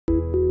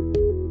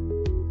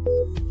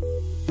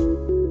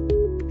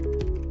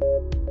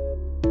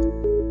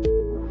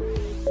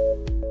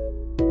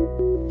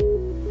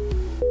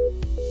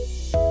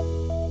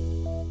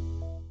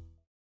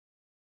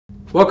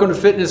Welcome to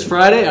Fitness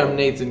Friday. I'm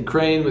Nathan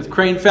Crane with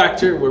Crane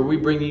Factor, where we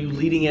bring you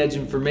leading edge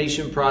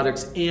information,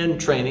 products, and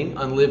training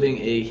on living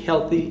a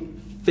healthy,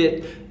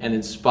 fit, and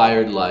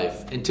inspired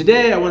life. And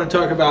today I want to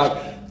talk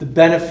about the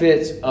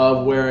benefits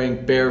of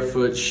wearing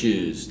barefoot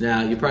shoes.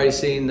 Now, you've probably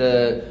seen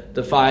the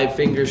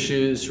 5-finger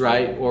shoes,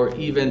 right? Or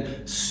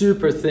even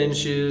super thin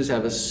shoes,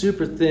 have a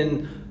super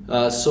thin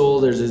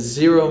sole. There's a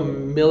 0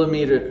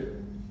 millimeter.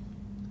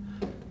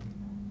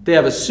 They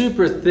have a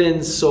super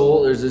thin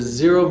sole. There's a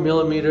 0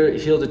 millimeter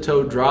heel to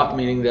toe drop,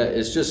 meaning that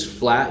it's just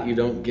flat. You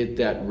don't get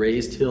that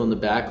raised heel in the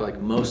back like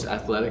most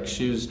athletic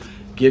shoes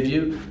give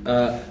you.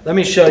 Let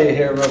me show you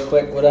here real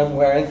quick what I'm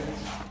wearing.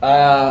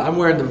 I'm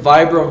wearing the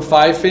Vibram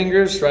 5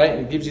 fingers, right?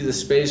 It gives you the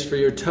space for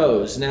your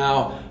toes.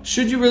 Now,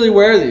 should you really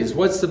wear these?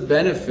 What's the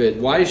benefit?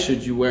 Why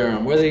should you wear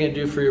them? What are they gonna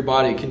do for your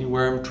body? Can you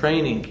wear them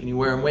training? Can you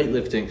wear them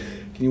weightlifting?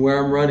 Can you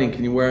wear them running?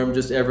 Can you wear them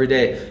just every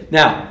day?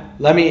 Now,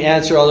 let me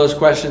answer all those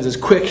questions as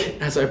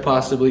quick as I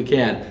possibly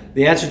can.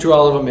 The answer to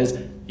all of them is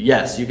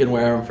yes, you can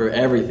wear them for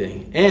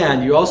everything.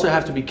 And you also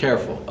have to be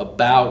careful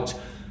about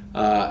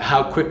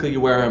how quickly you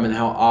wear them and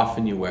how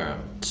often you wear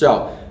them.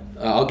 So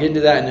I'll get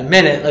into that in a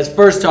minute. Let's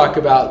first talk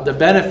about the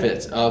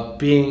benefits of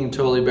being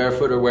totally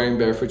barefoot or wearing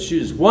barefoot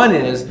shoes. One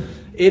is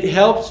it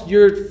helps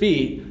your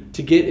feet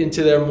to get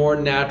into their more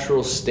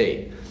natural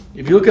state.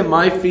 If you look at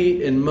my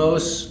feet and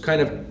most kind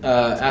of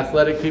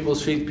athletic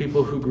people's feet,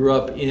 people who grew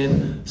up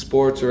in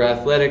sports or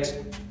athletics,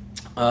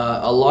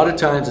 a lot of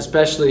times,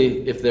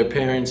 especially if their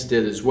parents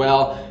did as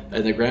well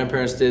and their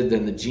grandparents did,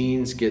 then the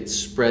genes get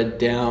spread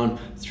down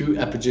through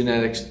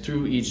epigenetics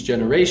through each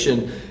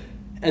generation.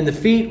 And the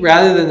feet,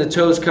 rather than the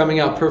toes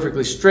coming out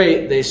perfectly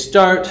straight, they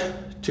start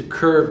to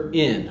curve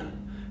in.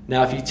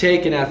 Now, if you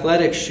take an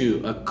athletic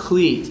shoe, a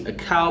cleat, a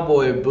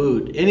cowboy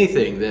boot,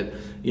 anything that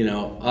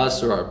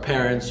us or our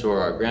parents or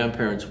our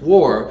grandparents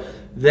wore,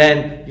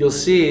 then you'll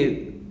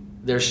see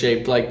they're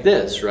shaped like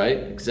this, right?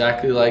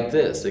 Exactly like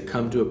this. They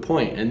come to a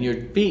point, and your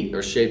feet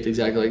are shaped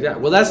exactly like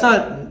that. Well, that's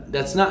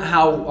not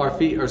how our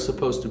feet are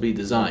supposed to be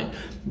designed.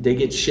 They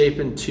get shaped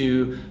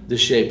into the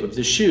shape of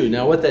the shoe.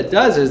 Now, what that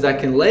does is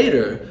that can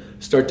later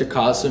start to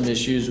cause some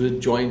issues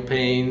with joint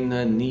pain,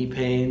 knee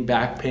pain,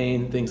 back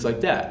pain, things like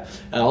that.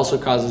 It also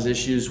causes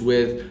issues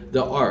with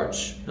the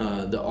arch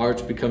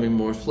becoming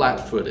more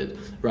flat-footed,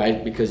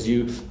 right? Because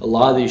a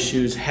lot of these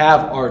shoes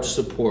have arch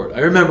support.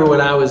 I remember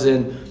when I was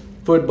in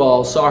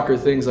football, soccer,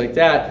 things like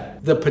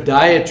that, the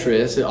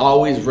podiatrists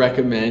always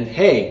recommend,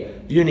 hey,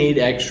 you need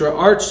extra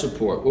arch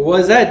support. Well, what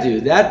does that do?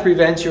 That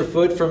prevents your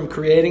foot from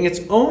creating its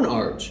own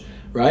arch,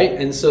 right?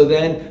 And so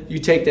then you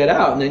take that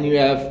out, and then you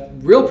have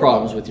real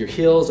problems with your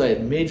heels. I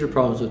had major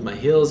problems with my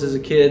heels as a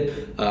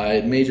kid. I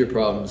had major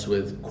problems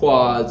with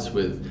quads,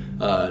 with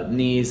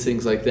knees,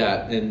 things like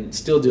that, and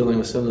still dealing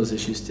with some of those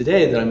issues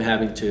today that I'm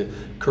having to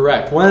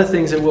correct. One of the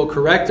things that will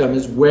correct them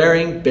is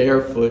wearing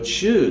barefoot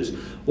shoes.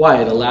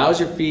 Why? It allows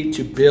your feet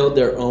to build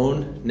their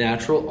own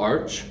natural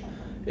arch.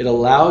 It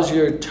allows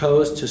your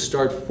toes to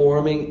start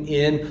forming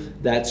in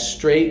that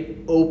straight,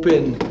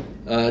 open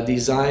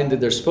design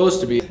that they're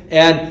supposed to be.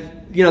 And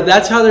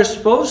that's how they're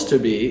supposed to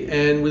be,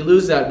 and we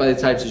lose that by the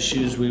types of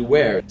shoes we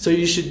wear. So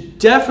you should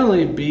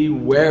definitely be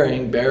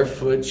wearing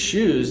barefoot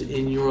shoes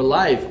in your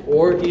life,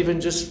 or even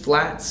just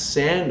flat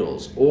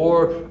sandals,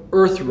 or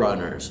earth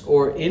runners,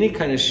 or any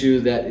kind of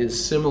shoe that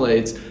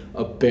simulates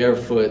a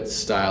barefoot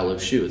style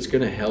of shoe. It's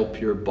gonna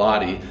help your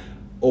body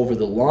over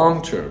the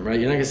long term, right?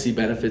 You're not gonna see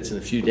benefits in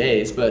a few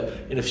days, but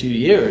in a few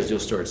years, you'll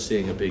start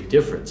seeing a big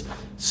difference.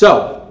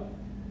 So,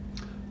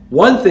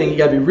 one thing you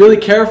gotta be really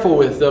careful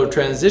with, though,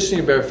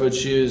 transitioning barefoot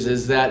shoes,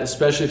 is that,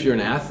 especially if you're an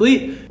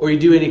athlete or you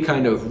do any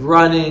kind of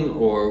running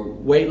or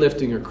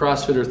weightlifting or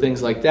CrossFit or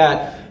things like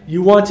that,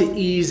 you want to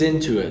ease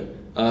into it.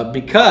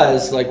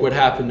 Because, like what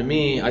happened to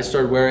me, I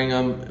started wearing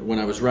them when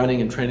I was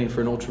running and training for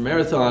an ultra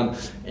marathon,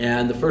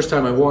 and the first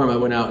time I wore them, I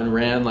went out and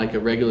ran like a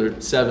regular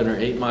 7 or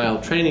 8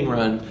 mile training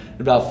run.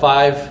 About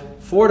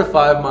 4 to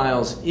 5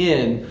 miles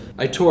in,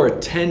 I tore a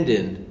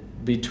tendon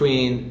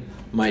between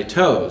my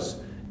toes.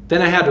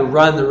 Then I had to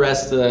run the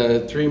rest of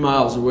the 3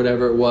 miles or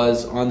whatever it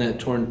was on that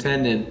torn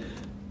tendon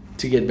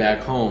to get back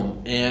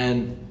home.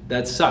 And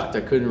that sucked.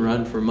 I couldn't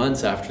run for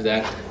months after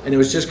that. And it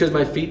was just because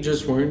my feet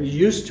just weren't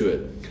used to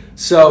it.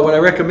 So what I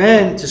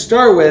recommend to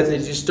start with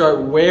is you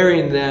start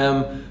wearing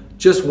them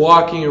just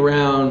walking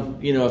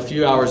around, a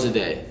few hours a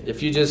day.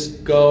 If you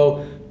just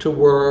go to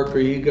work, or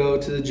you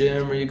go to the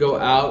gym, or you go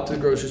out to the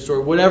grocery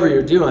store, whatever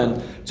you're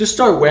doing, just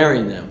start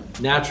wearing them.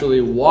 Naturally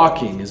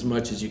walking as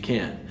much as you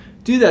can.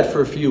 Do that for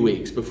a few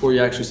weeks before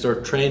you actually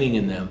start training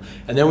in them.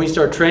 And then when you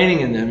start training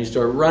in them, you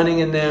start running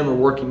in them or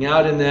working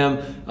out in them,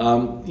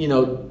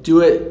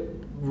 do it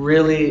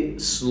really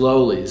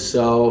slowly.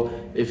 So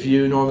if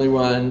you normally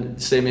run,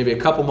 say maybe a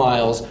couple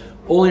miles,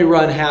 only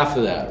run half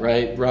of that,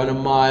 right? Run a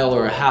mile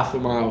or a half a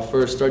mile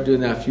first. Start doing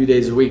that a few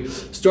days a week.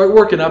 Start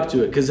working up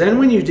to it, because then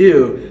when you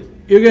do,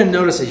 you're going to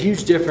notice a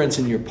huge difference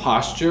in your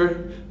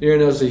posture. You're going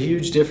to notice a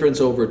huge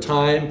difference over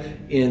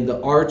time in the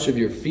arch of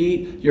your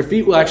feet. Your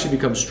feet will actually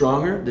become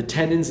stronger. The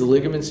tendons, the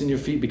ligaments in your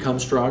feet become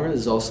stronger. This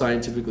is all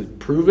scientifically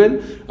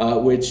proven,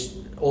 which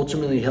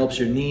ultimately helps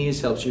your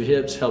knees, helps your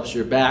hips, helps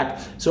your back.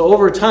 So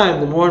over time,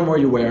 the more and more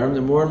you wear them,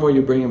 the more and more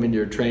you bring them into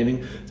your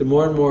training, the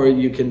more and more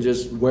you can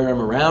just wear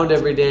them around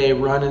every day,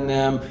 running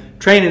them,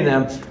 training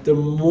them, the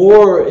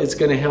more it's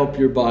going to help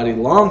your body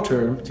long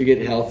term to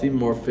get healthy,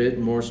 more fit,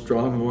 more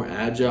strong, more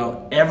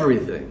agile,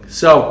 everything.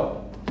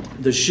 So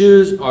the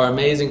shoes are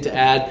amazing to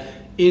add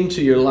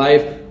into your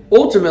life.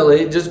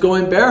 Ultimately, just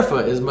going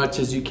barefoot as much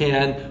as you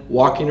can,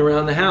 walking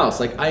around the house.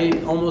 Like, I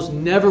almost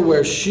never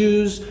wear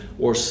shoes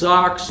or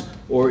socks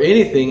or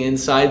anything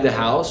inside the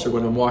house or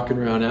when I'm walking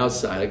around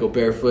outside. I go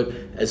barefoot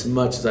as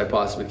much as I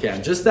possibly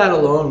can. Just that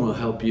alone will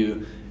help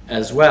you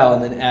as well.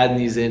 And then adding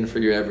these in for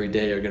your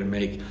everyday are going to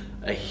make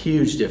a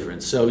huge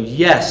difference. So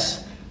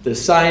yes, the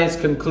science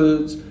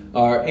concludes,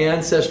 our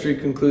ancestry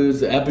concludes,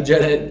 the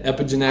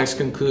epigenetics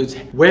concludes.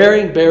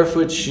 Wearing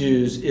barefoot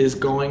shoes is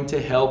going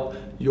to help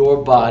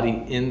your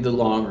body in the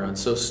long run.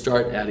 So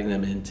start adding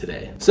them in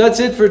today. So that's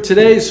it for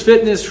today's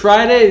Fitness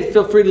Friday.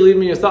 Feel free to leave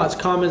me your thoughts,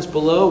 comments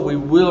below. We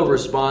will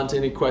respond to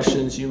any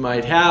questions you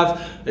might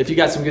have. If you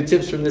got some good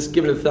tips from this,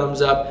 give it a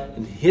thumbs up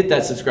and hit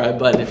that subscribe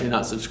button if you're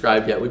not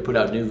subscribed yet. We put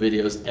out new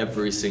videos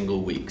every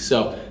single week.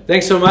 So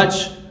thanks so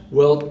much.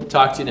 We'll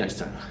talk to you next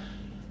time.